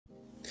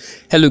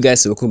Hello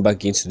guys, welcome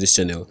back into this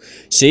channel.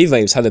 Seyi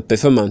Vibez had a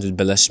performance with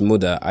Bella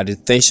Shmurda at the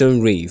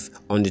Tension Rave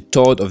on the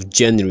 3rd of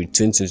January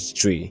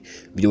 2023.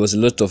 There was a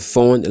lot of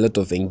fun, a lot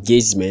of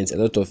engagement, a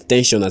lot of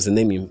tension as the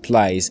name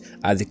implies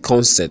at the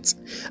concert.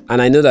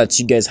 And I know that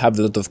you guys have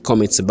a lot of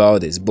comments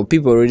about this, but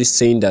people are already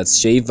saying that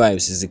Seyi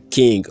Vibez is the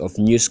king of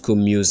new school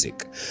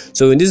music.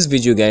 So in this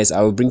video guys,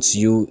 I will bring to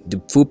you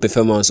the full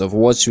performance of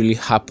what really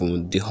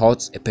happened, the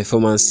hot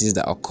performances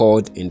that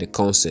occurred in the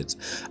concert.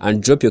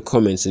 And drop your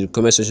comments in the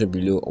comment section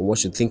below on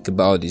what you think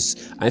about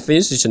this. And if you're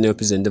new to the channel,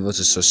 please endeavor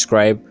to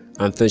subscribe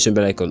and turn the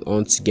bell icon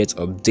on to get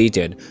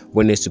updated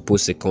when next to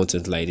post a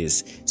content like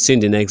this. See you in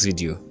the next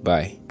video.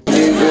 Bye.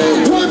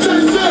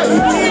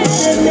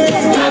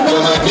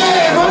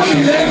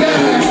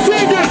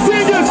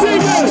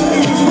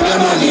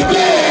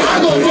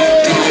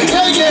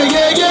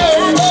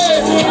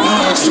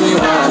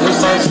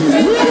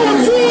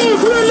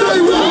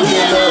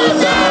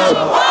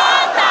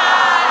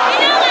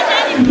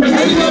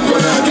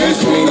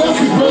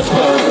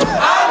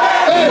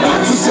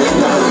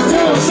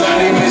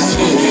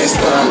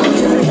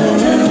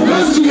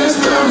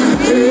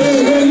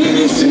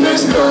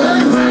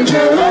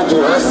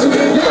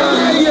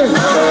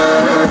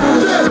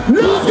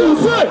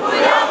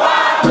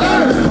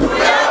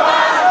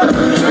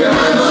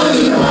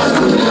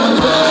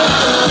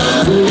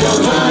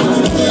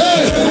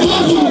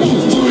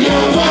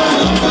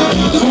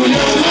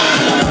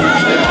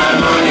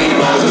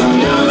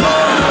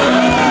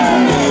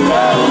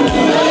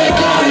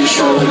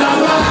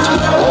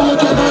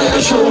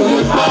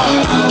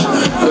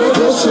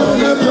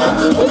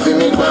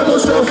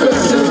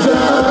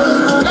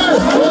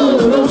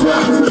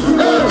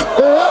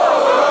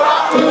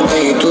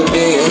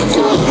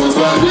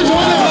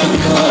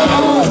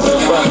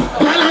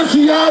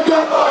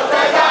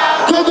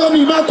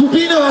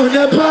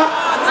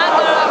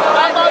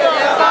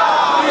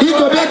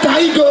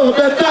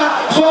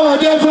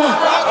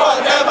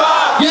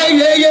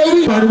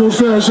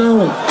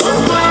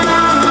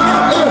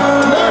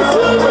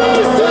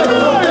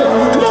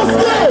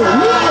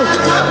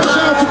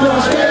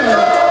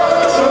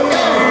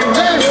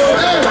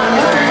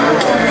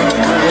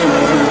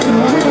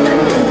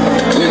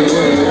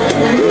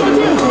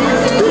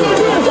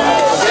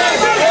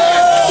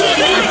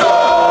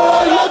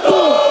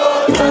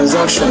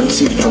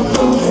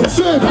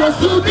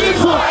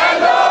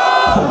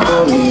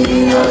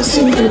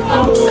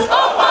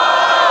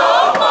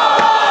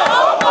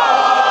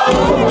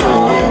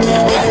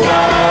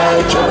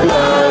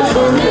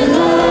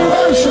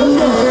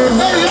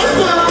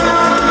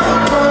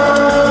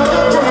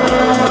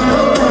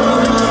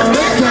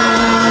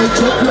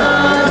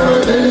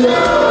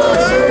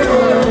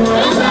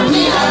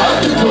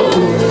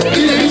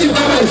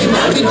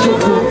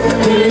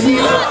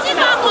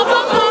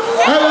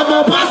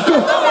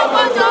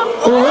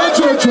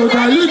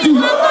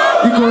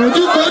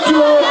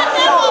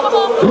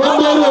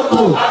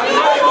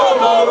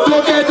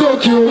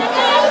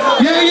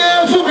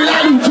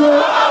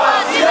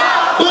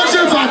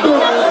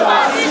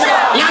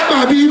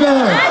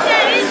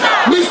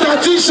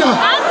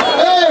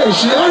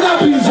 She order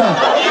pizza.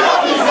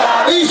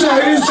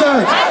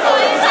 Inside.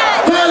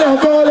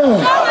 Follow.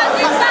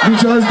 We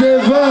just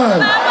did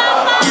vibe.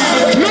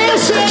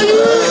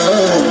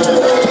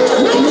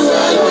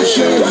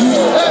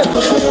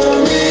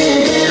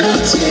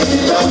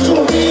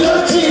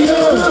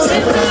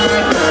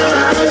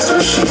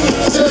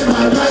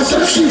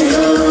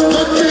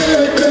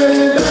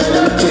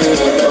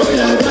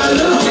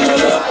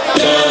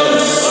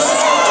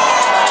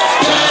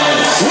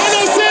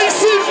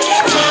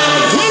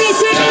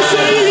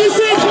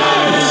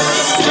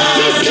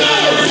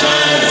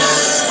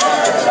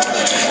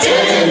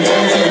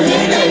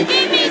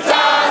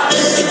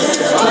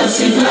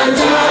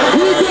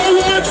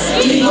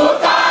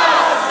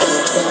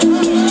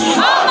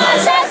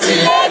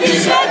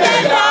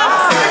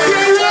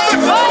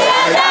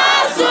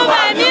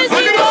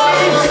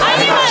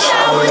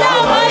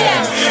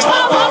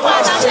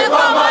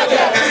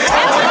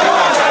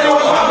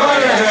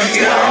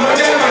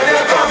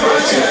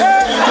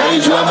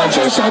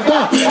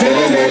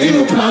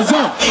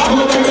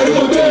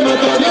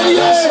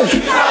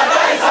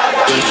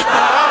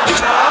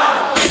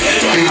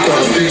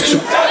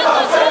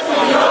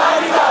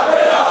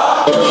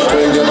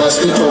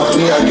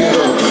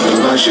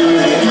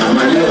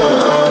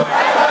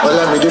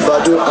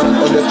 I'm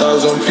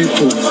 100,000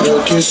 people.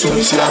 No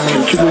soon, see I'm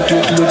in kilo.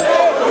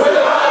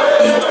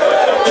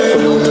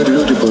 Follow me the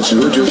road, but you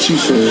hold your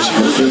teeth first.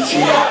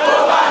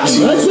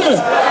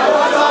 That's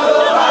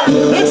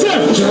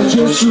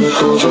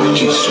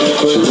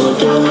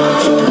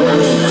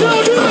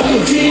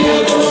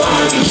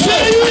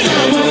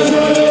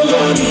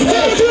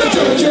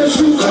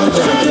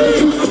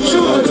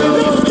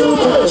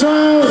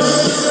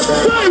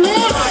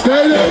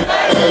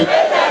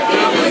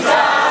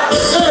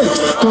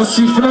cause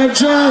if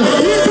fragile,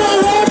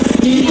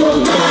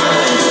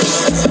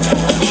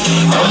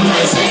 all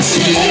my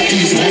sexy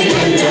ladies make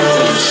me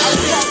dance.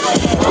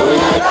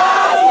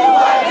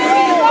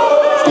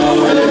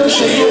 Oh, I love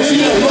you,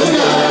 I love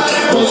you.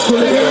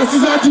 Collega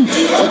Sizati,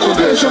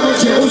 occupation of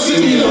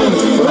Chelsea, I'm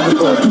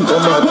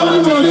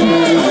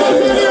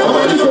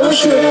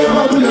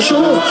a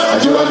show, I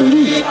do want to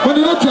leave. When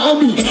you don't tell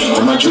me,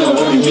 I'm a job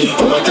on me,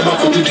 I'm a tema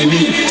for the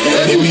enemy.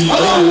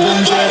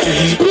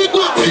 Big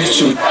up,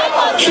 picture,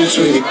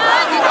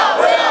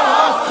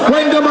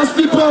 when they must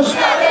sleep off,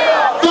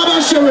 come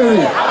and show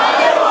me.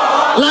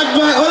 Like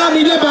my other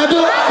media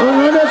battle,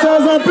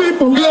 100,000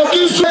 people, we are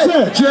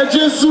kissing,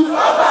 Jesus.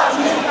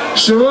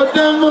 Show them,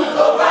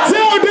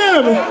 tell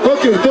them.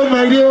 Okay, don't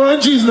mind the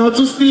oranges not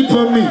to sleep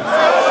on me.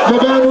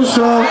 Baba no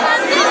show.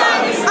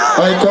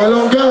 I call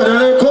on God and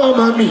I call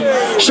mommy.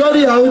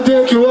 Shorty, I will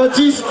take you what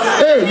is.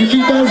 Hey, you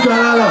think that's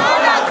Galala?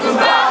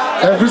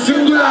 Every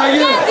single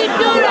idea.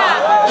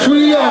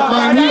 Free up,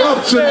 man, me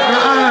up to the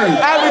eye.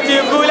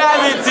 Everything cool,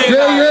 everything.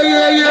 Yeah.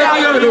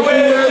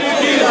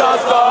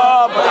 Jesus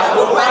come.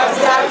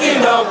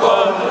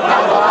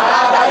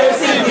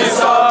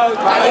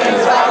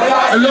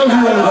 I love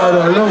you,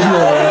 brother. I love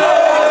you.